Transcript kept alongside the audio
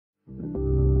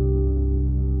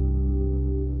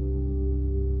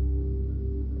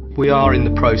We are in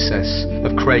the process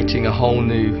of creating a whole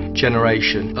new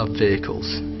generation of vehicles.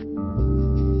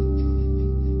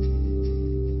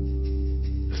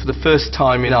 For the first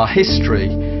time in our history,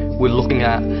 we're looking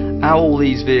at how all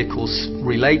these vehicles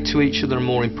relate to each other, and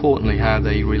more importantly, how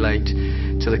they relate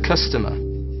to the customer.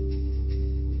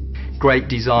 Great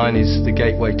design is the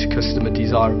gateway to customer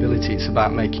desirability. It's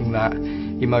about making that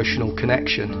emotional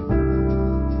connection.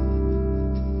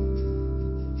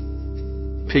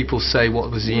 People say,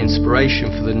 what was the inspiration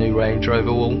for the new Range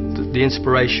Rover? Well, the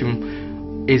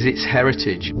inspiration is its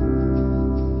heritage.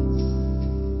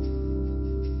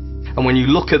 And when you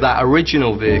look at that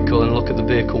original vehicle and look at the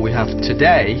vehicle we have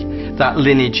today, that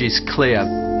lineage is clear.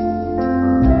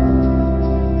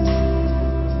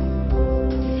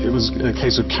 It was a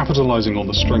case of capitalizing on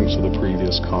the strengths of the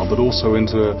previous car, but also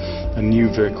into a new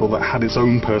vehicle that had its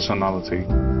own personality.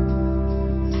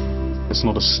 It's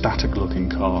not a static looking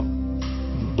car.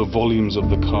 The volumes of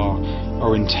the car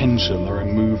are in tension, they're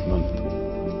in movement.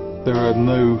 There are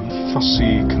no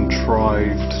fussy,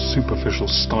 contrived, superficial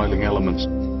styling elements.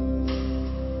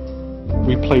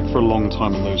 We played for a long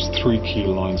time on those three key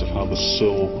lines of how the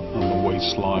sill and the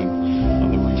waistline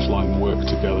and the roofline work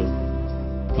together.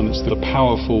 And it's the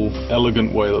powerful,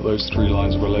 elegant way that those three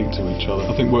lines relate to each other,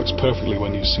 I think works perfectly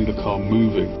when you see the car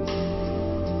moving.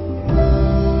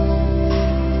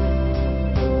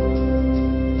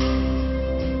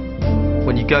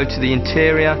 When you go to the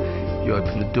interior, you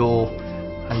open the door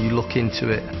and you look into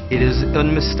it. It is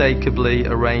unmistakably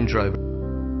a Range Rover.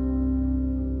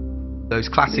 Those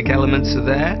classic elements are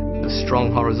there, the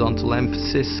strong horizontal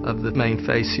emphasis of the main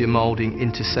fascia moulding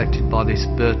intersected by this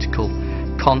vertical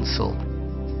console.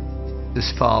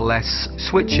 There's far less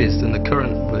switches than the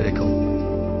current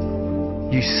vehicle.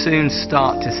 You soon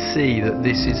start to see that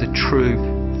this is a true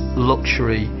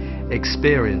luxury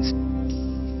experience.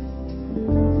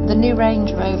 The new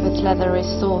Range Rover's leather is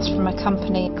sourced from a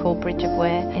company called Bridge of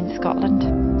Wear in Scotland.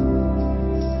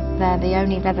 They're the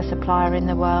only leather supplier in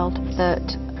the world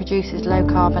that produces low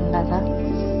carbon leather.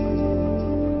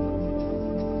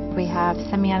 We have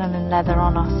semi-aniline leather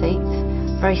on our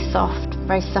seats, very soft,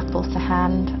 very supple to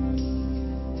hand.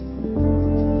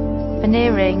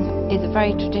 Veneering is a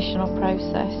very traditional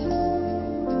process.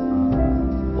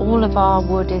 All of our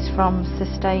wood is from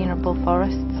sustainable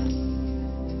forests.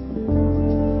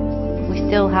 We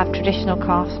still have traditional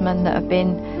craftsmen that have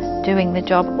been doing the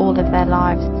job all of their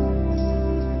lives.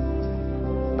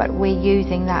 But we're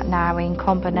using that now in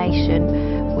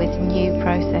combination with new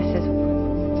processes.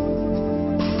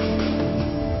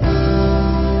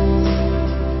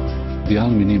 The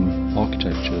aluminium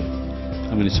architecture,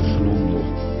 I mean, it's a phenomenal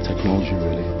technology,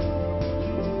 really.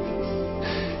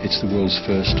 It's the world's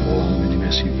first all-aluminium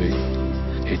SUV.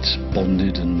 It's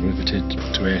bonded and riveted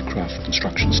to aircraft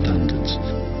construction standards.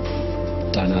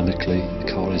 Dynamically, the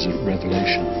car is a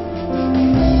revelation.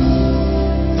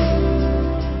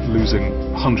 Losing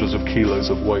hundreds of kilos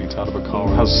of weight out of a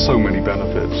car has so many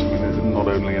benefits. I mean,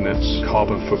 not only in its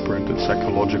carbon footprint, its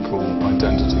ecological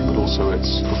identity, but also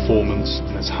its performance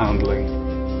and its handling.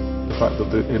 The fact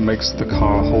that it makes the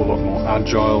car a whole lot more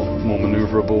agile, more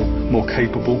manoeuvrable, more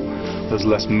capable. There's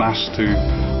less mass to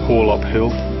haul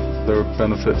uphill. There are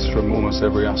benefits from almost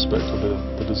every aspect of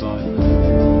the design.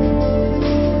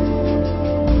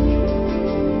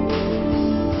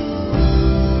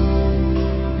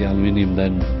 The aluminium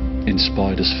then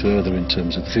inspired us further in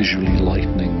terms of visually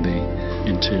lightening the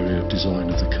interior design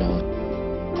of the car.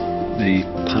 The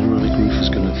panoramic roof is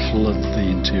going to flood the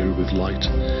interior with light,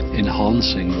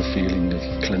 enhancing the feeling of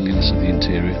cleanliness of the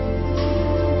interior.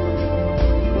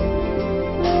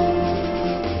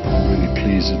 I'm really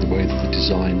pleased with the way that the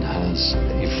design has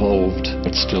evolved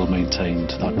but still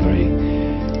maintained that very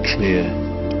clear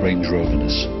Range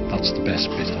Rover-ness. That's the best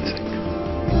bit, I think.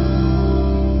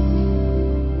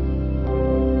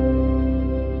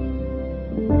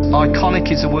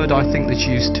 Iconic is a word I think that's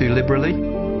used too liberally.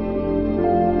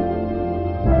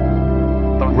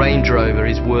 But Range Rover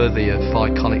is worthy of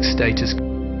iconic status.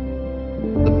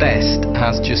 The best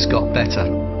has just got better.